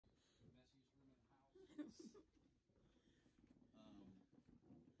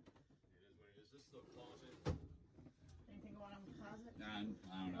Is this the closet? Anything going on with the closet? I don't know.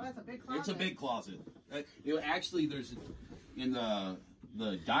 Oh, that's a big closet. It's a big closet. Actually, there's in the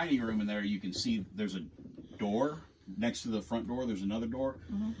dining room in there. You can see there's a door next to the front door. There's another door.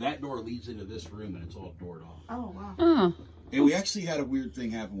 That door leads into this room, and it's all doored off. Oh wow. Oh. And we actually had a weird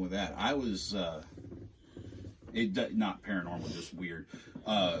thing happen with that. I was not paranormal, just weird.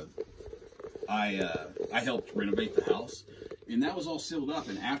 I helped renovate the house, and that was all sealed up.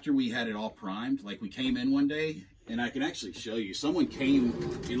 And after we had it all primed, like we came in one day, and I can actually show you. Someone came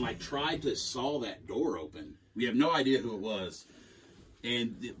and like tried to saw that door open. We have no idea who it was,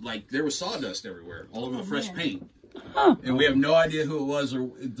 and like there was sawdust everywhere, all over the fresh paint, and we have no idea who it was,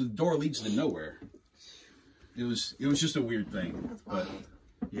 or the door leads to nowhere. It was just a weird thing. But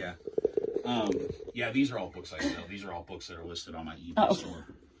yeah. Yeah, these are all books I sell. These are all books that are listed on my eBay store.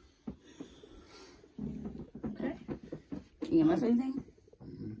 Okay. EMF anything?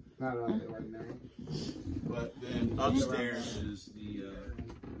 Not on it right now. But then upstairs is the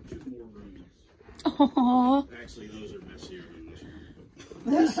 2 more rooms. Aww. Actually, those are messier than this one.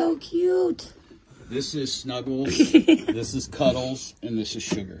 They're so cute. This is Snuggles, this is Cuddles, and this is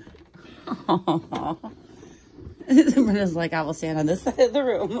Sugar. Aww. Brenda's like, I will stand on this side of the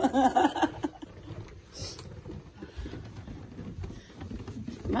room.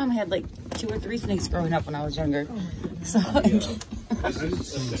 Mom had like 2 or 3 snakes growing up when I was younger. So This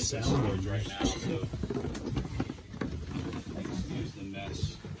is some storage right now, so here's the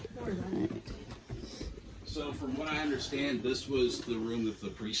mess. So from what I understand, this was the room that the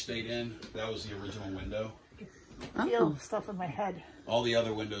priest stayed in. That was the original window. I feel stuff in my head. All the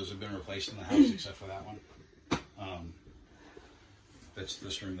other windows have been replaced in the house except for that one. That's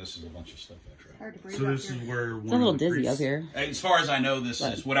this room. This is a bunch of stuff extra. Hard to breathe. So this is where it's a little dizzy up here. As far as I know, this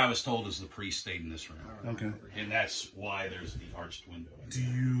is what I was told is the priest stayed in this room. Okay. And that's why there's the arched window. Do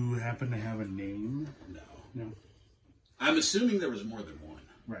you happen to have a name? No. No. I'm assuming there was more than one.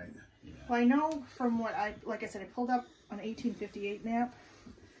 Right. Yeah. Well, I know from what like I said, I pulled up an 1858 map.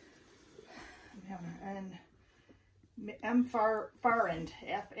 And M. Farrand, Farrand,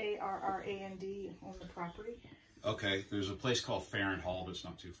 owned the property. Okay, there's a place called Farrand Hall that's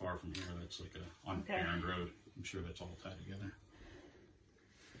not too far from here. That's like on Farrand Road. I'm sure that's all tied together.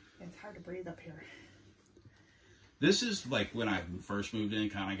 It's hard to breathe up here. This is like when I first moved in,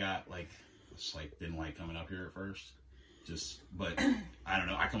 kind of got like, it's like didn't like coming up here at first. But I don't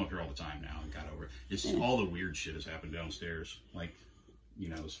know. I come up here all the time now and got over it. It's all the weird shit has happened downstairs. Like, you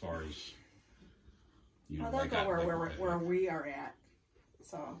know, as far as, you know, Well, they'll go where we are at.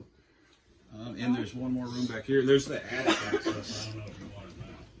 So. And there's one more room back here. There's the attic access. I don't know if you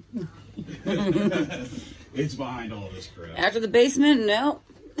want it now. It's behind all this crap. After the basement, no.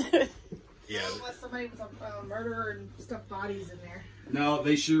 Yeah. Unless somebody was a murderer and stuffed bodies in there. No,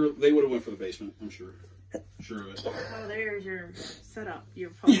 they would have went for the basement. I'm sure. Sure of it. Oh, there's your setup.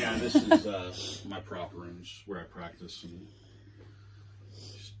 Your yeah, this is my prop rooms where I practice. And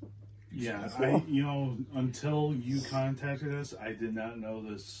yeah, you know, until you contacted us, I did not know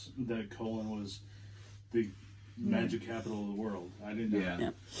that Colon was the magic capital of the world. I didn't know.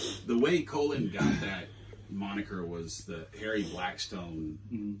 Yeah. The way Colon got that moniker was that Harry Blackstone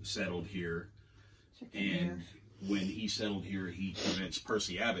settled here, and when he settled here, he convinced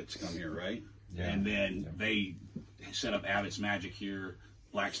Percy Abbott to come here, right? Yeah. And then they set up Abbott's Magic here.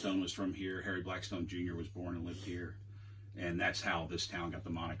 Blackstone was from here. Harry Blackstone Jr. was born and lived here. And that's how this town got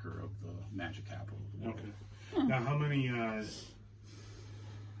the moniker of the magic capital of the world. Okay. Now, how many,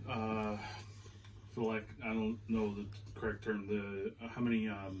 feel like, I don't know the correct term, how many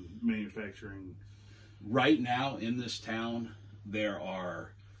manufacturing? Right now in this town, there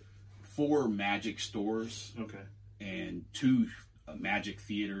are 4 magic stores. Okay. And 2 magic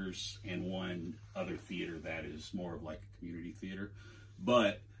theaters and 1 other theater that is more of like a community theater.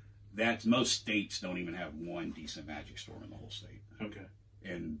 But most states don't even have 1 decent magic store in the whole state. Okay.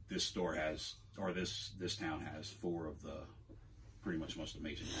 And this store has, or this town has 4 of the pretty much most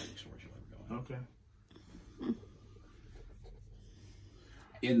amazing magic stores you'll ever go in. Okay.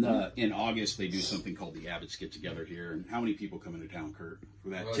 In August, they do something called the Abbott's Get Together here. And how many people come into town, Kurt, for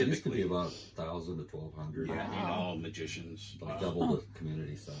that? Well, typically, it used to be about 1,000 to 1,200. Yeah, and all magicians. Like double the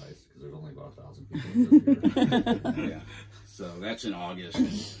community size because there's only about 1,000 people here. Yeah, so that's in August. And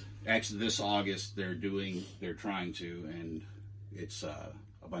actually, this August they're trying to, and it's a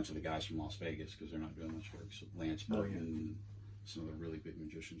bunch of the guys from Las Vegas because they're not doing much work. So Lance Burton and some of the really big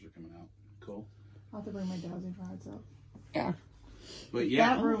magicians are coming out. Cool. I'll have to bring my dowsing rods up. Yeah. But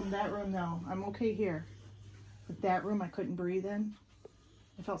yeah, that room, no, I'm okay here. But that room, I couldn't breathe in.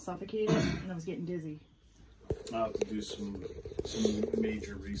 I felt suffocated and I was getting dizzy. I'll have to do some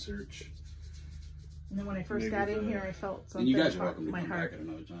major research. And then when I first Maybe got in the- here, I felt something. And you guys are about welcome to my come heart. back at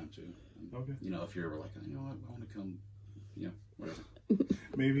another time too. Okay. You know, if you're ever like, you know what, I want to come, you know, whatever.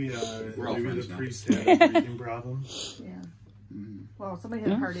 Maybe We're all maybe friends the now. priest had a drinking problem. Yeah. Well, somebody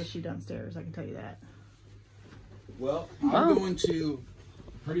had a heart issue downstairs. I can tell you that. Well, I'm going to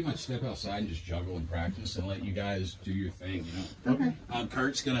pretty much step outside and just juggle and practice and let you guys do your thing, you know. Okay.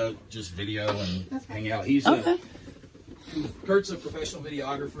 Kurt's gonna just video and That's fine. hang out. He's Okay. Kurt's a professional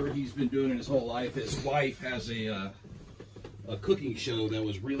videographer. He's been doing it his whole life. His wife has a cooking show that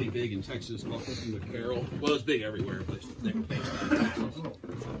was really big in Texas called Cooking with Carol. Well, it's big everywhere, but they were based in Texas.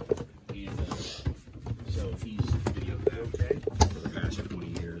 And so he's videoed that for the past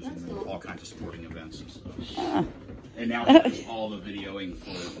 20 years and all kinds of sporting events and stuff. And now he does all the videoing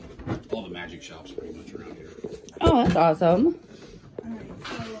for all the magic shops pretty much around here. Oh, that's awesome. All right.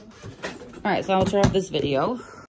 So All right, so I'll turn off this video.